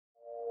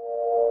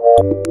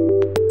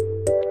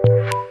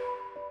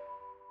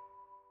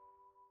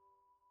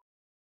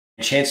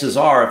Chances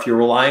are, if you're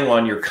relying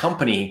on your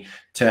company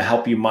to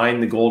help you mine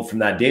the gold from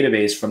that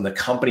database, from the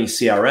company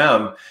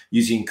CRM,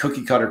 using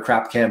cookie cutter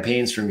crap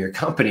campaigns from your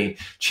company,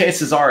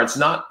 chances are it's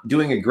not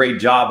doing a great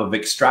job of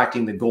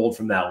extracting the gold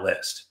from that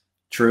list.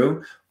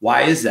 True?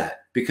 Why is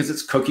that? Because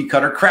it's cookie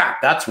cutter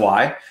crap. That's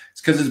why.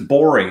 It's because it's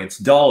boring, it's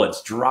dull,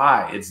 it's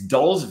dry, it's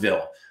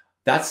Dullsville.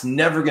 That's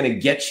never going to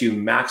get you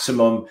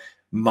maximum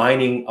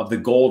mining of the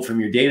gold from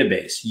your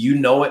database. You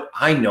know it,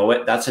 I know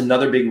it. That's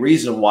another big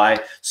reason why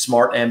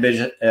smart,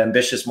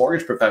 ambitious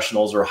mortgage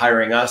professionals are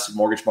hiring us at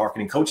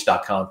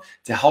mortgagemarketingcoach.com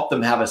to help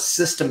them have a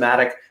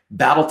systematic,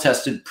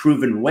 battle-tested,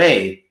 proven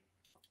way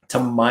to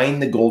mine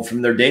the gold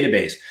from their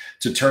database,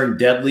 to turn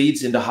dead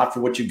leads into hot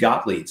for what you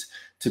got leads,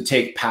 to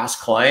take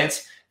past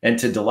clients and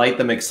to delight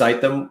them,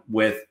 excite them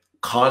with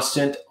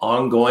constant,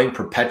 ongoing,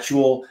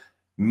 perpetual,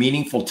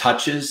 meaningful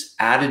touches,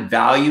 added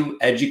value,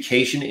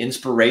 education,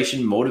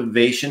 inspiration,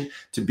 motivation,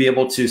 to be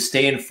able to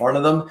stay in front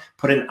of them,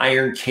 put an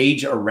iron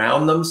cage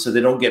around them so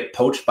they don't get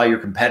poached by your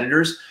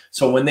competitors.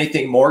 So when they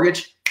think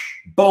mortgage,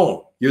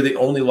 boom, you're the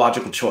only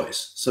logical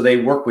choice. So they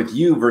work with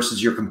you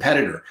versus your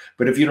competitor.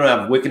 But if you don't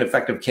have wicked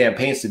effective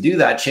campaigns to do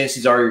that,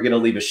 chances are you're going to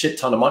leave a shit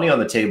ton of money on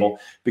the table,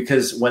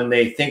 because when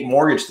they think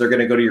mortgage, they're going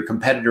to go to your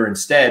competitor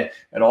instead.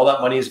 And all that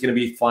money is going to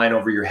be flying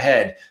over your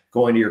head,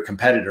 going to your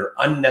competitor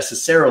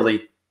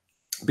unnecessarily,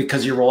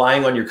 because you're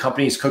relying on your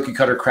company's cookie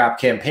cutter crap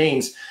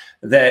campaigns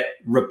that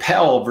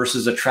repel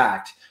versus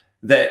attract,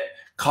 that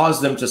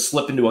cause them to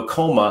slip into a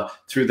coma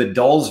through the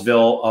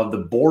Dullsville of the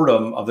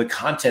boredom of the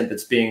content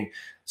that's being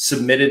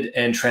submitted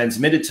and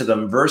transmitted to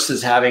them,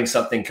 versus having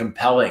something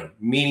compelling,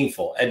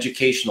 meaningful,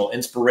 educational,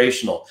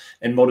 inspirational,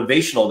 and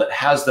motivational that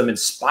has them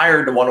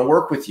inspired to want to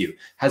work with you,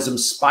 has them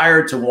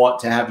inspired to want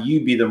to have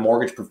you be the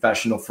mortgage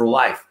professional for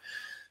life.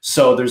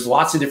 So there's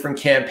lots of different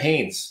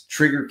campaigns,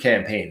 trigger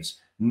campaigns,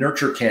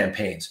 nurture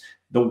campaigns,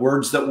 the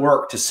words that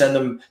work, to send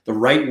them the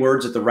right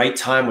words at the right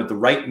time with the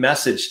right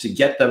message to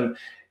get them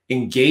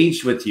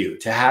engaged with you,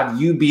 to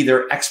have you be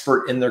their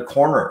expert in their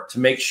corner, to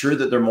make sure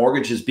that their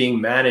mortgage is being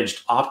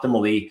managed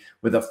optimally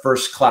with a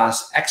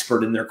first-class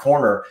expert in their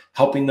corner,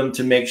 helping them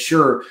to make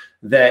sure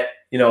that,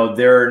 you know,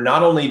 they're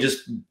not only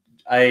just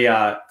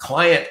a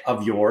client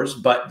of yours,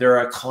 but they're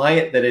a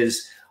client that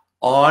is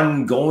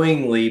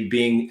ongoingly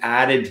being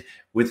added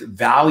with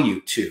value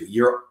to.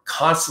 You're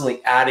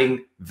constantly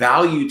adding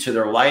value to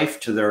their life,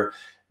 to their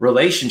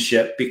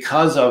relationship,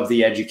 because of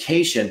the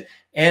education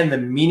and the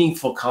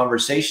meaningful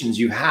conversations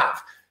you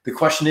have. The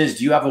question is,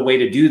 do you have a way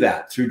to do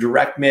that through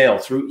direct mail,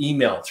 through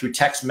email, through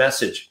text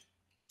message?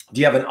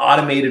 Do you have an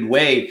automated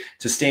way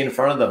to stay in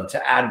front of them,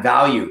 to add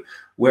value,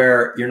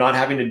 where you're not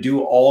having to do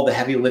all the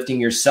heavy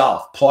lifting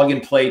yourself? Plug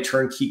and play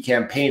turnkey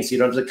campaigns, so you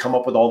don't have to come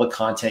up with all the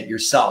content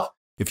yourself.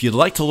 If you'd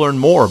like to learn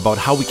more about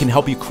how we can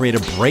help you create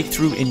a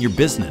breakthrough in your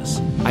business,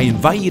 I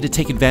invite you to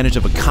take advantage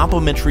of a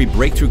complimentary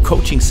breakthrough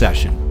coaching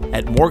session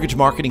at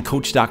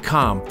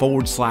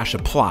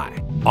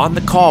mortgagemarketingcoach.com/apply. On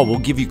the call, we'll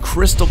give you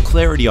crystal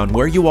clarity on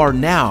where you are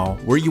now,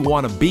 where you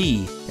want to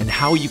be, and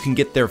how you can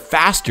get there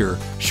faster,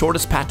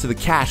 shortest path to the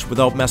cash,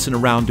 without messing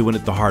around doing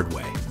it the hard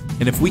way.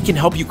 And if we can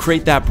help you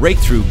create that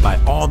breakthrough, by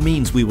all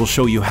means, we will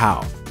show you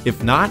how.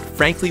 If not,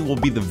 frankly, we'll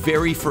be the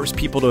very first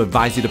people to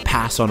advise you to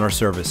pass on our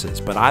services.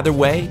 But either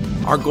way,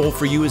 our goal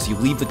for you is you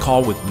leave the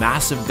call with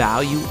massive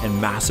value and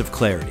massive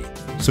clarity.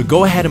 So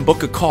go ahead and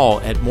book a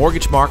call at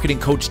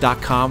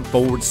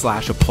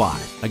mortgagemarketingcoach.com/apply.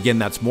 Again,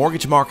 that's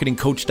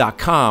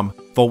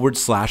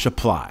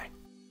mortgagemarketingcoach.com/apply.